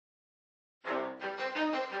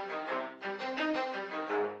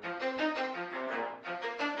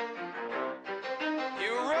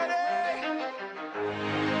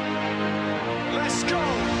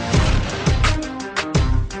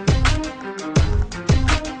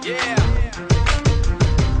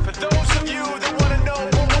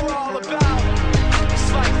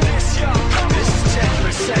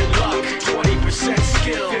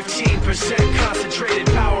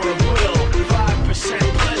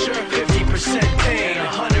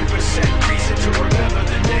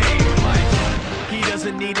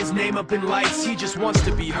flipping lights, he just wants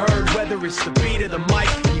to be heard, whether it's the beat or the mic.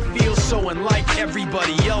 He feels so unlike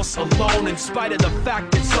everybody else, alone, in spite of the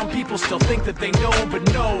fact that some people still think that they know. But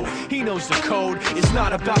no, he knows the code. It's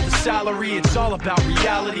not about the salary, it's all about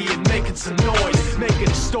reality and making some noise, making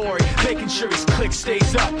a story, making sure his click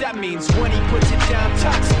stays up. That means when he puts it down,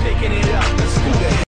 Tox picking it up. Let's do that.